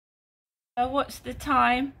So what's the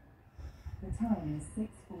time? The time is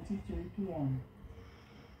 6:43 p.m.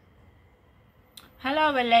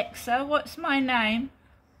 Hello Alexa, what's my name?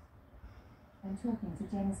 I'm talking to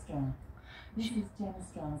Jenna Straw. This is Jenna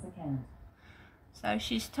Straw's account. So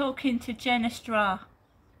she's talking to Jenna Straw.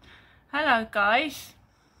 Hello guys.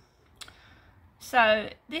 So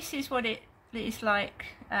this is what it is like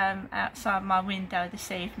outside my window this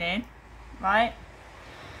evening, right?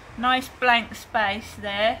 Nice blank space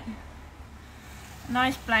there.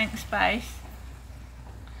 Nice blank space.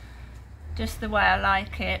 Just the way I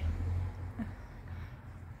like it.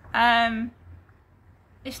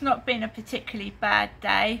 It's not been a particularly bad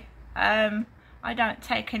day. I don't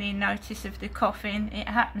take any notice of the coughing. It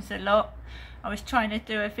happens a lot. I was trying to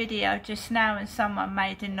do a video just now and someone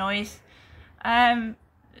made a noise.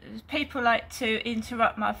 People like to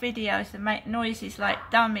interrupt my videos and make noises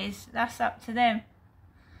like dummies. That's up to them.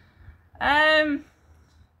 I'm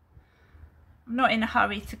not in a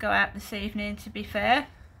hurry to go out this evening, to be fair.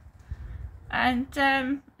 And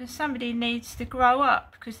somebody needs to grow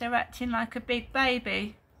up because they're acting like a big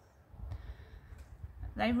baby.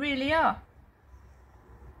 They really are.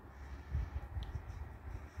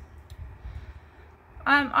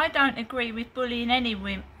 I don't agree with bullying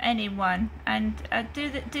anyone, and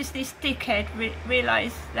does this dickhead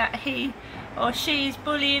realise that he or she is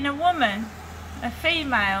bullying a woman, a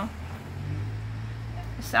female?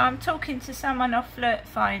 So I'm talking to someone off Flirt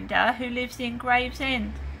Finder who lives in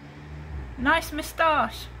Gravesend. Nice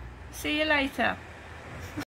moustache. See you later.